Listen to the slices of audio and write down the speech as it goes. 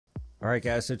Alright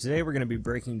guys, so today we're going to be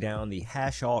breaking down the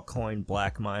hash altcoin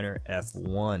Blackminer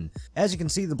F1. As you can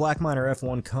see, the Blackminer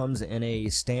F1 comes in a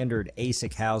standard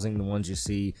ASIC housing, the ones you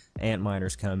see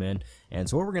Antminers come in. And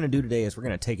so what we're going to do today is we're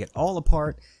going to take it all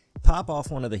apart, pop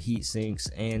off one of the heat sinks,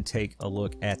 and take a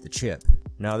look at the chip.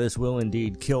 Now this will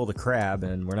indeed kill the crab,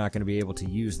 and we're not going to be able to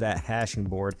use that hashing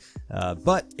board,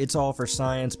 but it's all for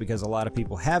science because a lot of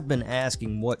people have been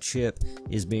asking what chip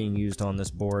is being used on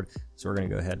this board. So we're going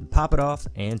to go ahead and pop it off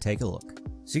and take a look.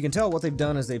 So you can tell what they've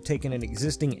done is they've taken an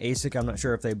existing ASIC. I'm not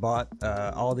sure if they bought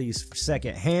all these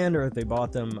second hand or if they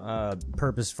bought them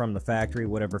purpose from the factory,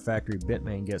 whatever factory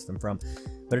Bitmain gets them from.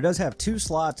 But it does have two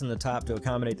slots in the top to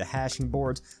accommodate the hashing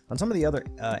boards. On some of the other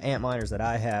Antminers that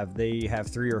I have, they have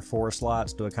 3 or 4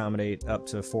 slots to accommodate up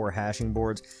to 4 hashing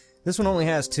boards. This one only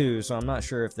has 2, so I'm not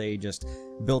sure if they just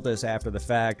built this after the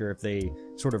fact or if they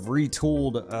sort of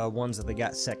retooled ones that they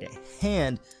got second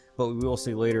hand. But we will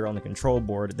see later on the control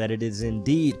board that it is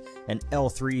indeed an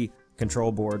L3 control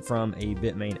board from a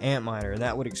Bitmain Antminer, and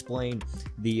that would explain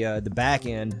the back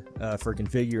end for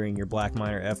configuring your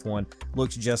Blackminer F1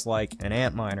 looks just like an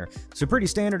Antminer. So pretty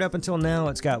standard up until now.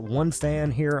 It's got one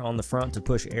fan here on the front to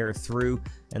push air through,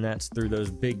 and that's through those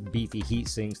big beefy heat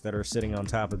sinks that are sitting on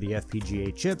top of the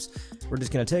FPGA chips. We're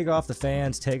just going to take off the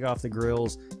fans, take off the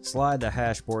grills, slide the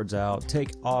hash boards out,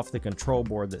 take off the control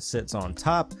board that sits on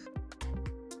top.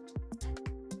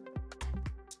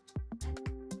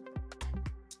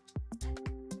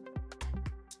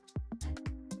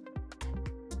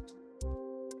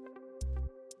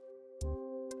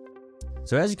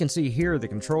 So as you can see here, the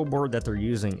control board that they're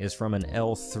using is from an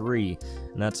L3,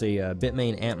 and that's a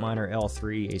Bitmain Antminer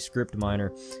L3, a script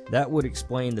miner. That would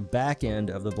explain the back end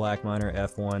of the Blackminer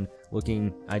F1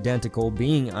 looking identical,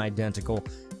 being identical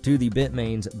to the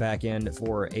Bitmain's back end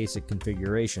for ASIC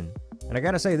configuration. And I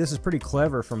gotta say, this is pretty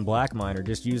clever from Blackminer,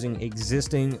 just using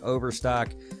existing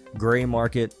overstock gray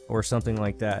market or something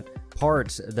like that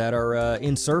parts that are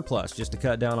in surplus just to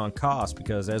cut down on cost,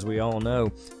 because as we all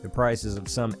know, the prices of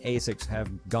some ASICs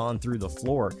have gone through the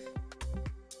floor.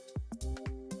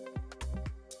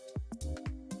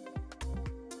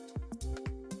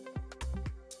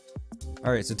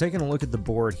 Alright, so taking a look at the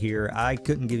board here, I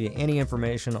couldn't give you any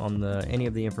information on any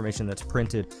of the information that's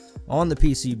printed on the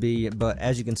PCB, but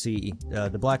as you can see,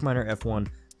 the Blackminer F1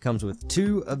 comes with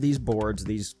 2 of these boards,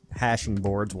 these hashing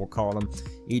boards we'll call them,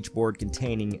 each board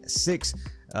containing 6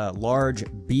 large,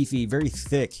 beefy, very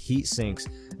thick heat sinks,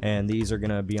 and these are going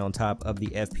to be on top of the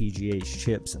FPGA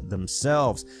chips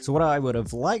themselves. So what I would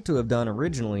have liked to have done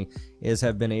originally is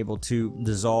have been able to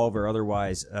dissolve or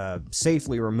otherwise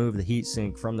safely remove the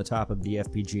heatsink from the top of the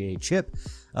FPGA chip,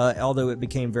 although it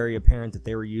became very apparent that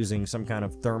they were using some kind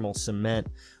of thermal cement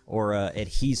or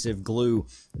adhesive glue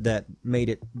that made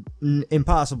it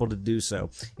impossible to do so.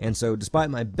 And so despite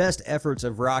my best efforts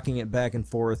of rocking it back and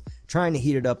forth, trying to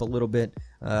heat it up a little bit,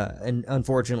 and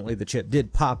unfortunately the chip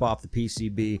did pop off the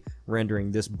PCB,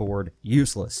 rendering this board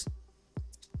useless.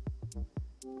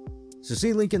 So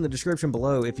see link in the description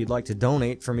below if you'd like to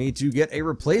donate for me to get a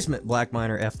replacement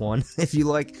Blackminer F1 if you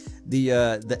like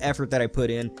the effort that I put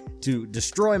in to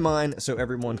destroy mine so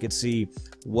everyone could see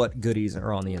what goodies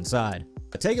are on the inside.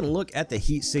 Taking a look at the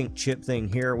heatsink chip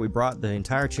thing here, we brought the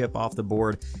entire chip off the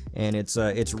board, and it's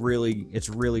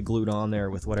really glued on there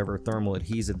with whatever thermal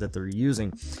adhesive that they're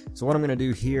using. So what I'm going to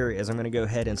do here is I'm going to go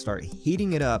ahead and start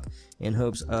heating it up in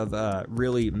hopes of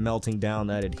really melting down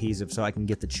that adhesive so I can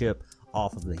get the chip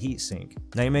off of the heatsink.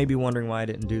 Now you may be wondering why I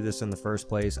didn't do this in the first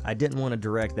place. I didn't want to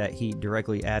direct that heat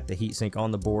directly at the heatsink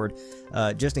on the board,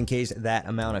 just in case that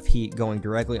amount of heat going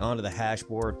directly onto the hash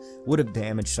board would have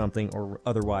damaged something or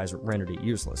otherwise rendered it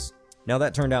useless. Now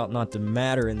that turned out not to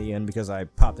matter in the end because I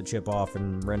popped the chip off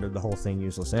and rendered the whole thing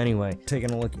useless anyway.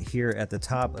 Taking a look here at the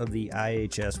top of the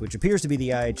IHS, which appears to be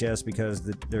the IHS because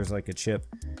there's like a chip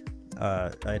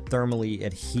thermally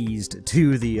adhesed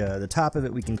to the top of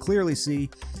it. We can clearly see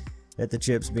that the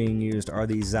chips being used are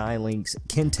the Xilinx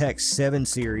Kintex 7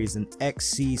 series and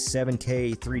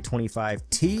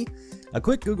XC7K325T. A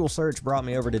quick Google search brought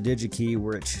me over to DigiKey,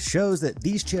 where it shows that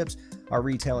these chips are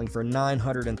retailing for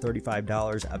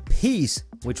 $935 a piece,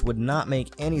 which would not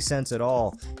make any sense at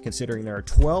all considering there are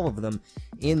 12 of them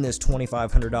in this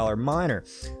 $2,500 miner.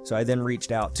 So I then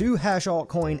reached out to Hash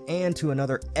Altcoin and to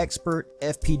another expert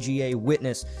FPGA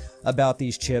witness about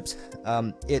these chips.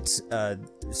 It's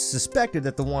suspected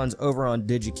that the ones over on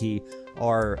DigiKey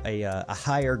are a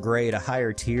higher grade, a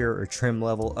higher tier or trim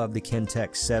level of the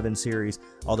Kintex 7 series,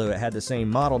 although it had the same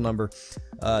model number,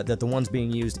 that the ones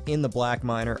being used in the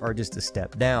Blackminer are just a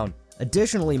step down.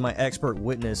 Additionally, my expert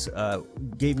witness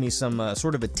gave me some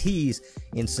sort of a tease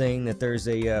in saying that there's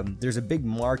a big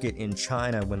market in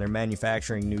China when they're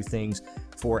manufacturing new things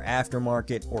for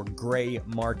aftermarket or gray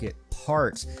market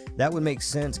parts. That would make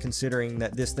sense considering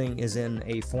that this thing is in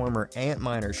a former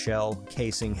Antminer shell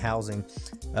casing housing.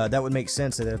 That would make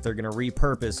sense that if they're going to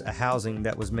repurpose a housing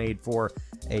that was made for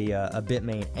a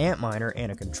Bitmain Antminer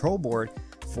and a control board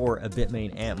for a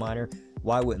Bitmain Antminer,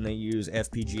 why wouldn't they use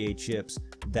FPGA chips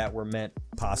that were meant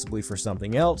possibly for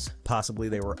something else? Possibly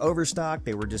they were overstocked,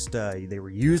 they were just they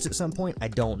were used at some point. I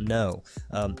don't know.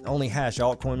 Only Hash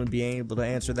Altcoin would be able to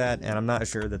answer that, and I'm not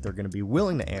sure that they're going to be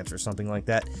willing to answer something like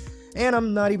that. And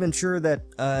I'm not even sure that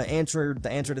the answer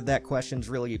to that question is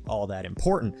really all that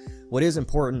important. What is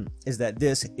important is that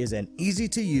this is an easy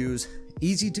to use,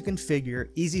 easy to configure,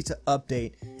 easy to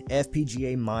update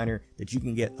FPGA miner that you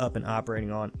can get up and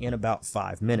operating on in about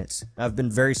 5 minutes. I've been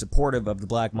very supportive of the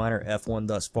Blackminer F1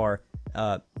 thus far.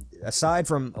 Aside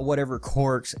from whatever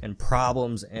quirks and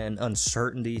problems and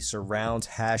uncertainty surrounds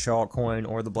Hash Altcoin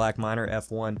or the Blackminer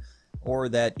F1, or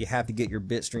that you have to get your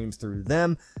bit streams through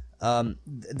them,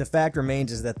 the fact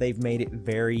remains is that they've made it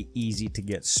very easy to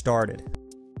get started.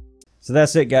 So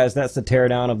that's it, guys. That's the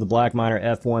teardown of the Blackminer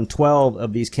F1. 12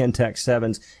 of these Kintex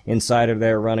 7s inside of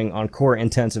there running on core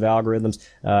intensive algorithms.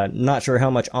 Not sure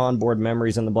how much onboard memory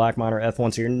is in the Blackminer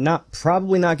F1, so you're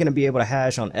probably not going to be able to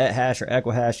hash on ethash or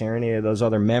equihash or any of those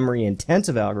other memory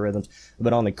intensive algorithms,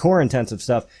 but on the core intensive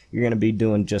stuff, you're going to be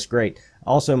doing just great.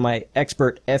 Also, my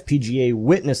expert FPGA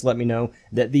witness let me know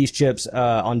that these chips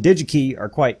on DigiKey are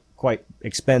quite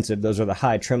expensive. Those are the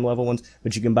high trim level ones,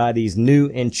 but you can buy these new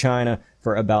in China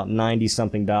for about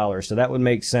 $90-something. So that would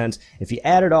make sense. If you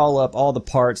add it all up, all the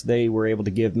parts, they were able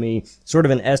to give me sort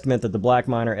of an estimate that the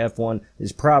Blackminer F1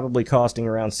 is probably costing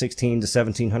around $1,600 to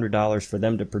 $1,700 for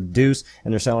them to produce,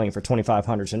 and they're selling it for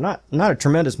 $2,500. So not a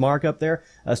tremendous markup there.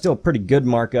 Still a pretty good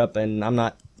markup, and I'm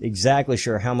not exactly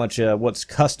sure how much what's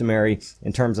customary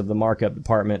in terms of the markup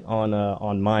department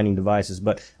on mining devices,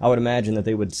 but I would imagine that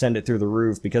they would send it through the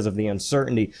roof because of the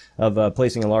uncertainty of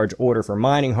placing a large order for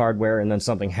mining hardware and then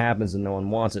something happens and no one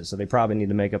wants it, so they probably need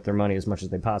to make up their money as much as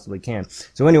they possibly can.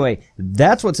 So anyway,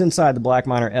 that's what's inside the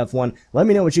Blackminer F1. Let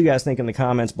me know what you guys think in the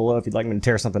comments below if you'd like me to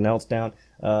tear something else down.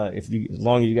 As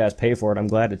long as you guys pay for it, I'm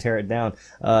glad to tear it down.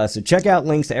 So check out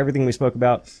links to everything we spoke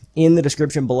about in the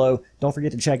description below. Don't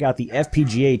forget to check out the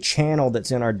FPGA channel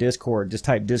that's in our Discord. Just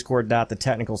type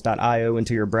discord.thetechnicals.io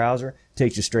into your browser.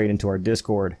 Takes you straight into our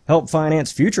Discord. Help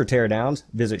finance future teardowns.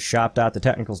 Visit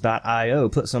shop.thetechnicals.io.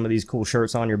 Put some of these cool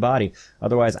shirts on your body.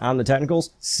 Otherwise, I'm The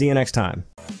Technicals. See you next time.